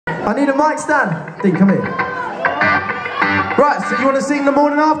I need a mic stand. Dean, come here. Right, so you want to sing The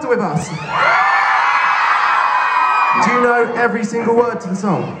Morning After with us? Do you know every single word to the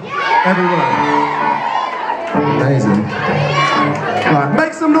song? Every word. Amazing. Right,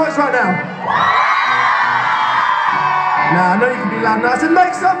 make some noise right now. Now, I know you can be loud now, so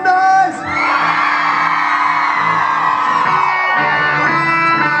make some noise!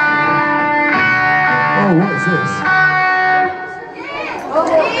 Oh, what is this?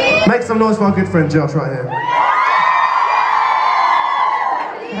 Make some noise for our good friend Josh right here.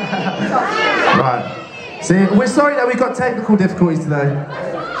 Right. See, we're sorry that we got technical difficulties today.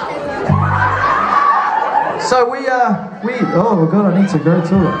 So oh god, I need to go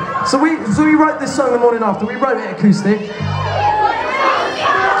to it. So we wrote this song The Morning After. We wrote it acoustic.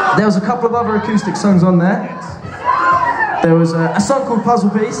 There was a couple of other acoustic songs on there. There was a song called Puzzle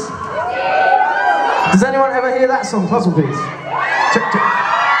Piece. Does anyone ever hear that song, Puzzle Piece? Check.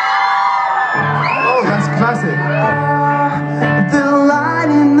 Oh, that's classic. The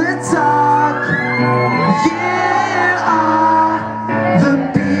line in the dark. You are the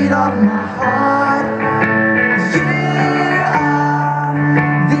beat of my heart. You are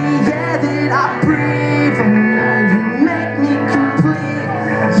the air that I breathe. And now you make me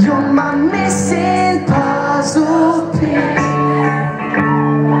complete. You're my missing puzzle piece.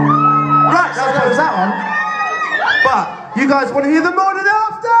 Right, that was that one. But you guys want to hear The Morning After?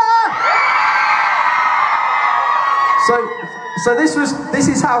 So this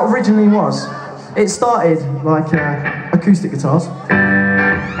is how it originally was. It started like acoustic guitars.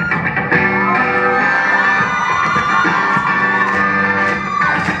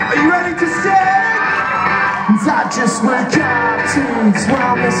 Are you ready to sing? I just woke up to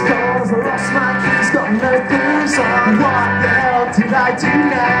 12 missed calls. I lost my keys, got no clues on what the hell did I do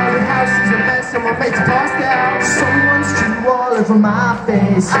now? The house is a mess and my mates passed out. Someone's drew all over my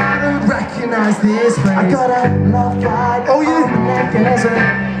face. I don't recognize this place. I got a love bite on my neck and there's a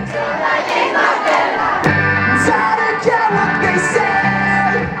I don't care what they say,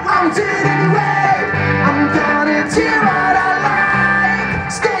 I'm doing it anyway. I'm gonna do what I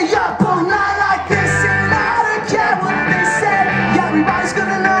like. Stay up all night like this, and I don't care what they say. Everybody's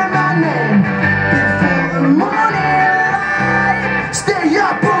gonna know my name before the morning light. Stay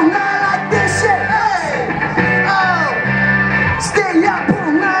up all night like this, yeah, hey. Oh, stay up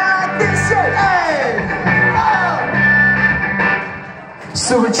all night like this, yeah, hey. Oh.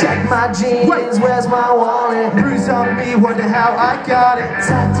 So I check my jeans. Wait. Where's my wallet? Bruise on me, wonder how I got it.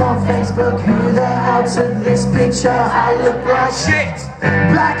 Tapped on Facebook, who the hell took this picture? I look like shit.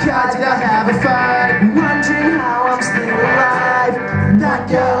 Black eye, did I have a fight? Wondering how I'm still alive. That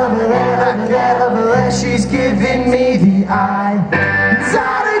girl over there, she's giving me the eye.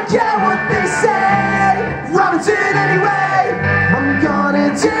 I don't care what they say, I'm doing it anyway. I'm gonna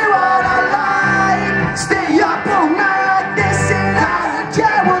do what I like. Stay up all night like this, and I don't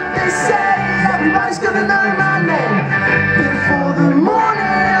care what they say. Everybody's gonna know my name before the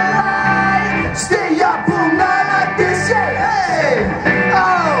morning light. Stay up all night like this, yeah, hey.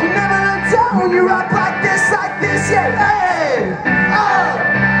 Oh, you never look down when you rock like this, yeah, hey. Oh.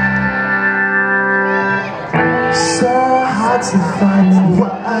 So hard to find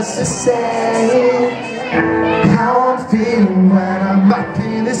words to say. How I'm feeling when I'm up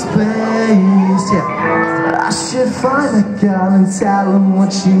in this place, yeah. I should find a girl and tell them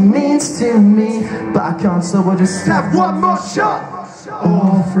what she means to me, but I can't, so we'll just have one more shot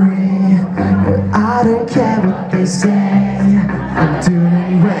or free. I don't care what they say, I'm doing it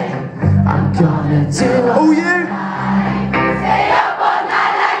anyway. I'm gonna do it. Oh yeah. Stay up all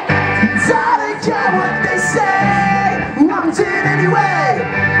night like this. I don't care what they say, I'm doing it anyway.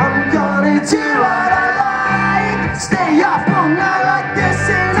 I'm gonna do what I like. Stay up all night like this,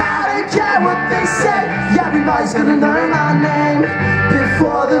 and I don't care what they say. Everybody's gonna know my name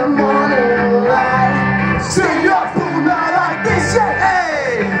before the morning light. Stay up all night like this, yeah,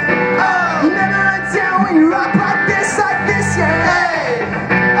 hey. Oh, you never let down when you rock like this, yeah, hey.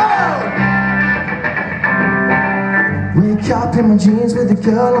 Oh. Wake up in my jeans with a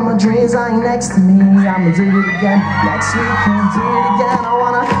girl in my dreams lying next to me. I'ma do it again next week, can't do it again.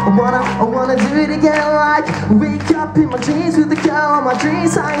 I wanna do it again. Like, wake up in my dreams with a girl in my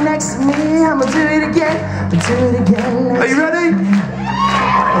dreams lying next to me. I'ma do it again, do it again. Are you ready?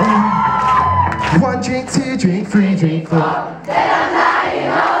 1 drink, 2 drink, 3 drink, 4. Then I'm lying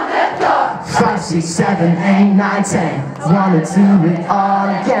on the floor. 5, 6, 7, 8, 9, 10. Wanna do it all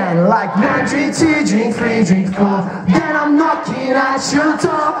again. Like 1 drink, 2 drink, 3 drink, 4. Then I'm knocking at your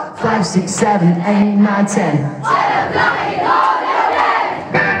door. 5, 6, 7, 8, 9, 10.